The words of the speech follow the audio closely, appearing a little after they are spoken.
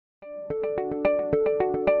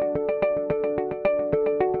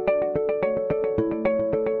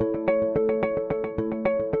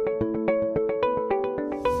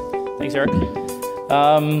Thanks,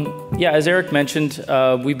 Eric. Yeah, as Eric mentioned,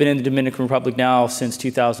 we've been in the Dominican Republic now since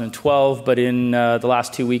 2012, but in the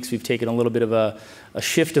last 2 weeks, we've taken a little bit of a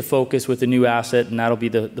shift of focus with a new asset, and that'll be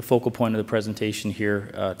the focal point of the presentation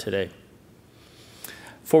here today.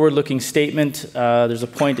 Forward-looking statement, there's a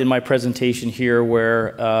point in my presentation here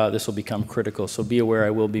where this will become critical, so be aware I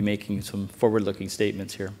will be making some forward-looking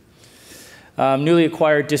statements here. Newly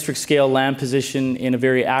acquired district-scale land position in a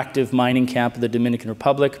very active mining camp of the Dominican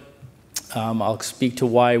Republic. I'll speak to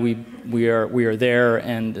why we are there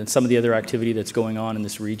and some of the other activity that's going on in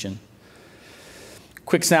this region.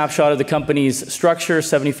 Quick snapshot of the company's structure,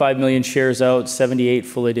 75 million shares out, 78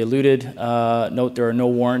 fully diluted. Note there are no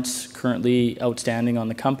warrants currently outstanding on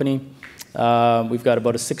the company. We've got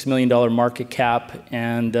about a $6 million market cap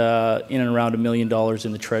and in and around $1 million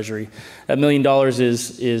in the treasury. That $1 million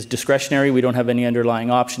is discretionary. We don't have any underlying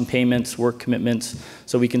option payments, work commitments,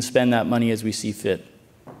 so we can spend that money as we see fit.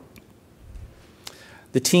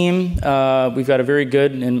 The team, we've got a very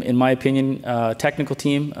good, in my opinion, technical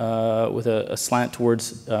team with a slant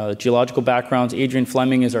towards geological backgrounds. Adrian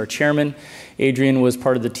Fleming is our chairman. Adrian was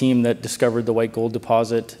part of the team that discovered the white gold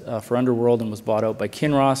deposit for Underworld and was bought out by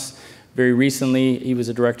Kinross. Very recently, he was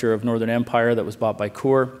a director of Northern Empire that was bought by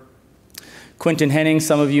Coeur. Quinton Henning,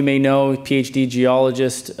 some of you may know, PhD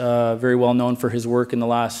geologist, very well known for his work in the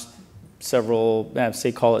last several,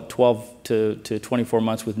 say call it 12 to 24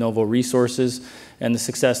 months with Novo Resources, and the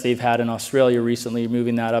success they've had in Australia recently,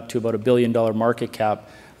 moving that up to about $1 billion market cap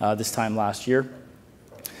this time last year.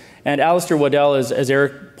 And Alistair Waddell, as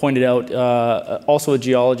Eric pointed out, also a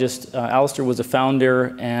geologist. Alistair was a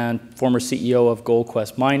founder and former CEO of Gold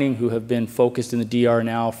Quest Mining, who have been focused in the DR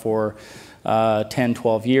now for 10,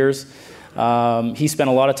 12 years. He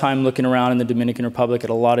spent a lot of time looking around in the Dominican Republic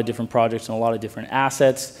at a lot of different projects and a lot of different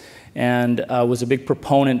assets, and was a big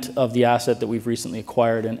proponent of the asset that we've recently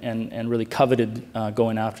acquired and really coveted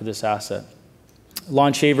going after this asset.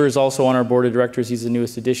 Lon Shaver is also on our board of directors. He's the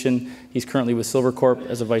newest addition. He's currently with Silvercorp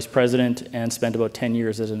as a vice president and spent about 10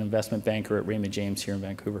 years as an investment banker at Raymond James here in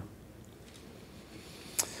Vancouver.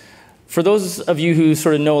 For those of you who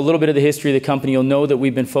sort of know a little bit of the history of the company, you'll know that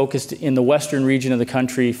we've been focused in the western region of the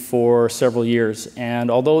country for several years.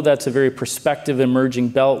 And although that's a very prospective emerging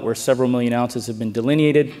belt where several million ounces have been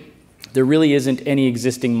delineated, there really isn't any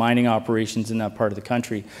existing mining operations in that part of the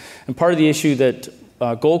country. And part of the issue that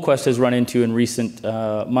Gold Quest has run into in recent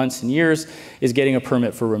months and years is getting a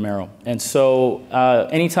permit for Romero. And so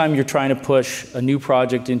anytime you're trying to push a new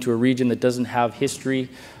project into a region that doesn't have history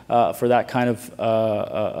for that kind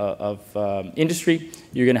of industry,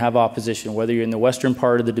 you're going to have opposition, whether you're in the western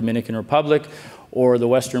part of the Dominican Republic or the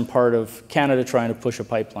western part of Canada trying to push a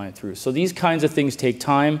pipeline through. So these kinds of things take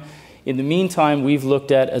time. In the meantime, we've looked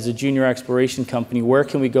at, as a junior exploration company, where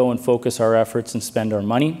can we go and focus our efforts and spend our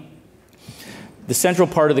money? The central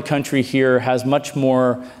part of the country here has much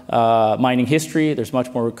more mining history. There's much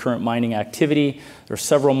more current mining activity. There are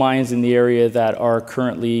several mines in the area that are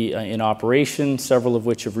currently in operation, several of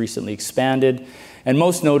which have recently expanded. And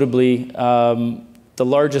most notably, the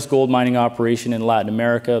largest gold mining operation in Latin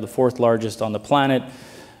America, the fourth largest on the planet,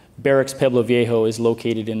 Barrick's Pueblo Viejo, is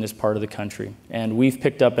located in this part of the country. And we've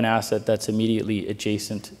picked up an asset that's immediately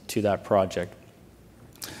adjacent to that project.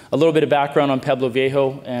 A little bit of background on Pueblo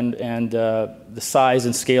Viejo and the size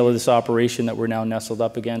and scale of this operation that we're now nestled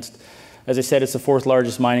up against. As I said, it's the fourth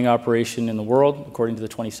largest mining operation in the world, according to the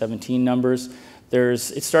 2017 numbers.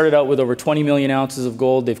 It started out with over 20 million ounces of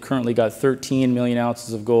gold. They've currently got 13 million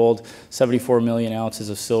ounces of gold, 74 million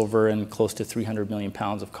ounces of silver, and close to 300 million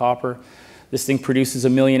pounds of copper. This thing produces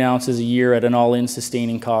 1 million ounces a year at an all-in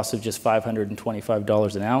sustaining cost of just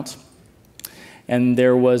 $525 an ounce. And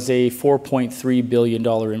there was a $4.3 billion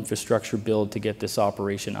infrastructure build to get this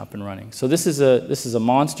operation up and running. So this is a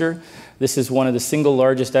monster. This is one of the single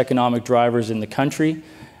largest economic drivers in the country,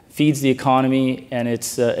 feeds the economy, and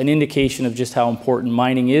it's an indication of just how important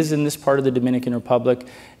mining is in this part of the Dominican Republic,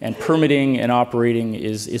 and permitting and operating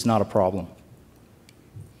is not a problem.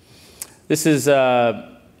 This is a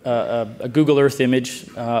Google Earth image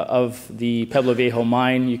of the Pueblo Viejo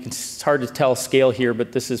mine. It's hard to tell scale here,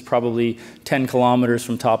 but this is probably 10 kilometers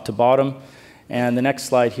from top to bottom. And the next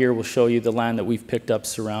slide here will show you the land that we've picked up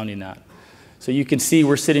surrounding that. So you can see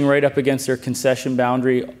we're sitting right up against their concession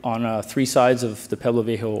boundary on 3 sides of the Pueblo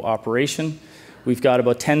Viejo operation. We've got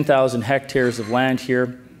about 10,000 hectares of land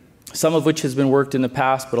here, some of which has been worked in the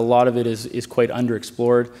past, but a lot of it is quite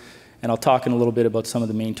underexplored. And I'll talk in a little bit about some of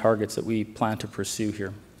the main targets that we plan to pursue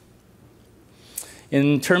here.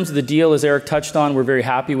 In terms of the deal, as Eric touched on, we're very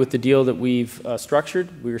happy with the deal that we've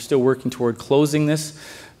structured. We are still working toward closing this,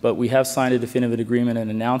 but we have signed a definitive agreement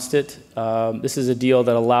and announced it. This is a deal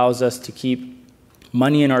that allows us to keep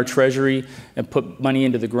money in our treasury and put money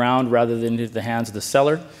into the ground rather than into the hands of the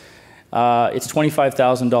seller. It's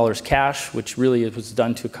 $25,000 cash, which really was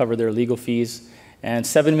done to cover their legal fees, and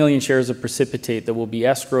 7 million shares of Precipitate that will be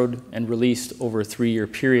escrowed and released over a 3-year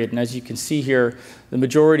period. And as you can see here, the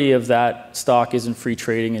majority of that stock isn't free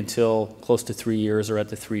trading until close to 3 years or at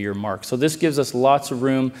the 3-year mark. So this gives us lots of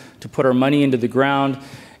room to put our money into the ground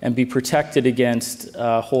and be protected against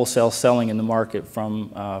wholesale selling in the market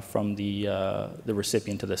from the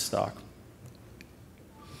recipient of this stock.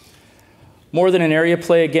 More than an area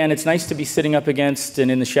play, again, it's nice to be sitting up against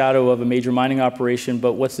and in the shadow of a major mining operation,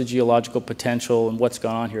 but what's the geological potential and what's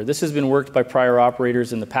gone on here? This has been worked by prior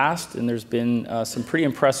operators in the past, and there's been some pretty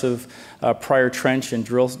impressive prior trench and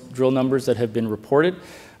drill numbers that have been reported.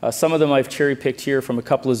 Some of them I've cherry-picked here from a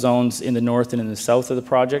couple of zones in the north and in the south of the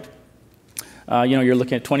project. You're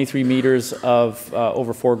looking at 23 meters of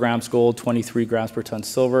over 4 grams gold, 23 grams per ton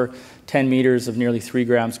silver, 10 meters of nearly 3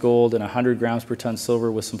 grams gold, and 100 grams per ton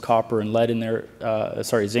silver with some copper and lead in there,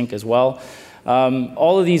 zinc as well.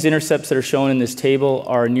 All of these intercepts that are shown in this table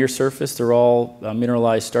are near surface. They're all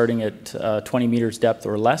mineralized starting at 20 meters depth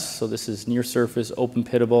or less. So this is near surface, open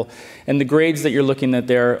pittable. And the grades that you're looking at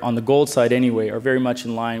there on the gold side anyway are very much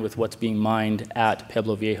in line with what's being mined at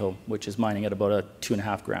Pueblo Viejo, which is mining at about a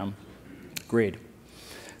 2.5 gram grade.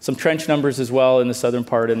 Some trench numbers as well in the southern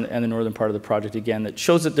part and the northern part of the project again that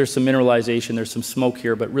shows that there's some mineralization, there's some smoke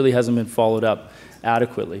here, but really hasn't been followed up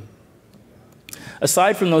adequately.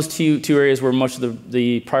 Aside from those two areas where much of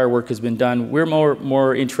the prior work has been done, we're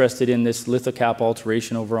more interested in this lithocap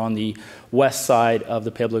alteration over on the west side of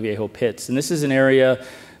the Pueblo Viejo pits. And this is an area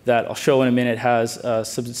that I'll show in a minute has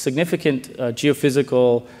some significant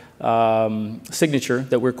geophysical signature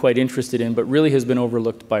that we're quite interested in, but really has been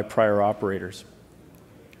overlooked by prior operators.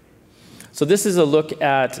 So this is a look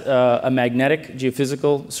at a magnetic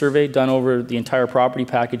geophysical survey done over the entire property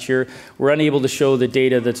package here. We're unable to show the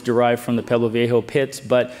data that's derived from the Pueblo Viejo pits,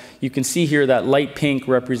 but you can see here that light pink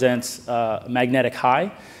represents magnetic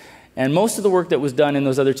high. And most of the work that was done in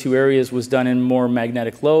those other two areas was done in more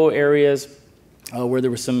magnetic low areas where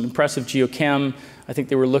there was some impressive geochem. I think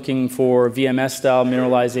they were looking for VMS-style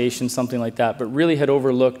mineralization, something like that, but really had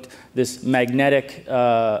overlooked this magnetic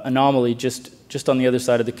anomaly just on the other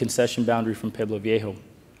side of the concession boundary from Pueblo Viejo.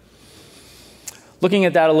 Looking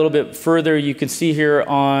at that a little bit further, you can see here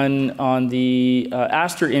on the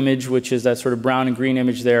aster image, which is that sort of brown and green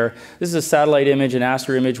image there. This is a satellite image, an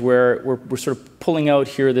aster image, where we're sort of pulling out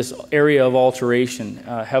here this area of alteration,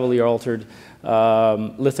 heavily altered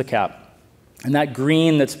lithocap. And that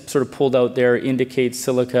green that's sort of pulled out there indicates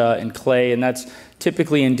silica and clay, and that's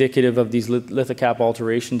typically indicative of these lithocap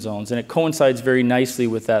alteration zones. And it coincides very nicely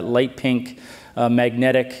with that light pink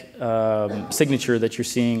magnetic signature that you're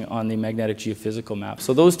seeing on the magnetic geophysical map.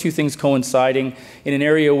 So those two things coinciding in an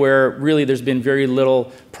area where really there's been very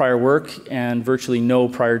little prior work and virtually no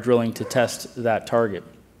prior drilling to test that target.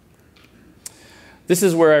 This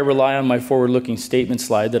is where I rely on my forward-looking statement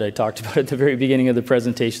slide that I talked about at the very beginning of the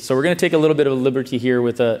presentation. So we're going to take a little bit of a liberty here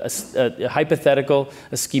with a hypothetical,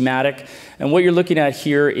 a schematic. And what you're looking at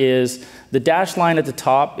here is the dashed line at the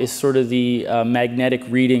top is sort of the magnetic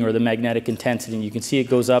reading or the magnetic intensity. And you can see it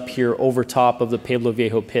goes up here over top of the Pueblo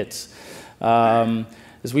Viejo pits.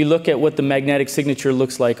 As we look at what the magnetic signature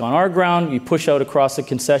looks like on our ground, we push out across the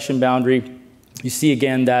concession boundary. You see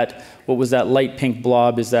again that what was that light pink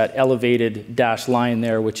blob is that elevated dashed line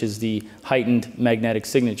there, which is the heightened magnetic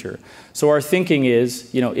signature. So our thinking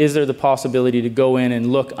is there the possibility to go in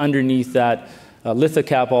and look underneath that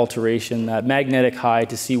lithocap alteration, that magnetic high,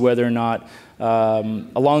 to see whether or not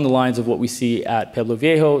along the lines of what we see at Pueblo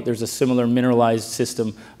Viejo, there's a similar mineralized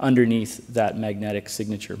system underneath that magnetic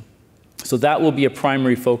signature. So that will be a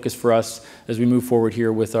primary focus for us as we move forward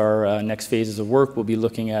here with our next phases of work. We'll be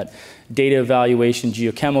looking at data evaluation,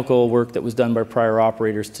 geochemical work that was done by prior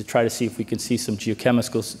operators to try to see if we can see some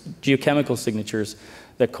geochemical signatures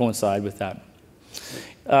that coincide with that.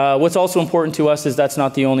 What's also important to us is that's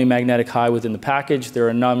not the only magnetic high within the package. There are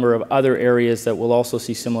a number of other areas that will also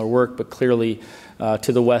see similar work, but clearly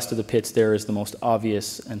to the west of the pits there is the most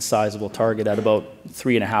obvious and sizable target at about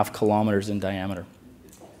 3.5 kilometers in diameter.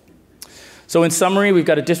 So in summary, we've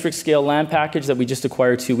got a district-scale land package that we just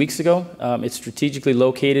acquired 2 weeks ago. It's strategically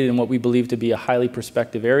located in what we believe to be a highly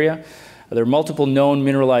prospective area. There are multiple known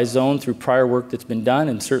mineralized zones through prior work that's been done,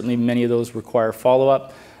 and certainly many of those require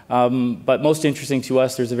follow-up. But most interesting to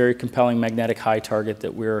us, there's a very compelling magnetic high target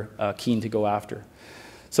that we're keen to go after.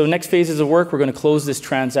 So next phases of work, we're going to close this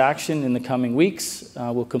transaction in the coming weeks.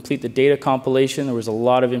 We'll complete the data compilation. There was a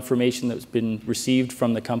lot of information that's been received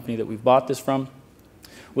from the company that we've bought this from.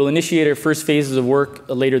 We'll initiate our first phases of work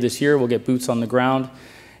later this year. We'll get boots on the ground.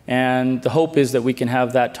 And the hope is that we can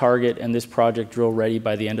have that target and this project drill ready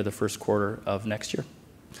by the end of the first quarter of next year.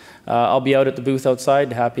 I'll be out at the booth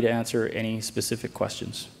outside, happy to answer any specific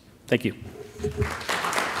questions. Thank you.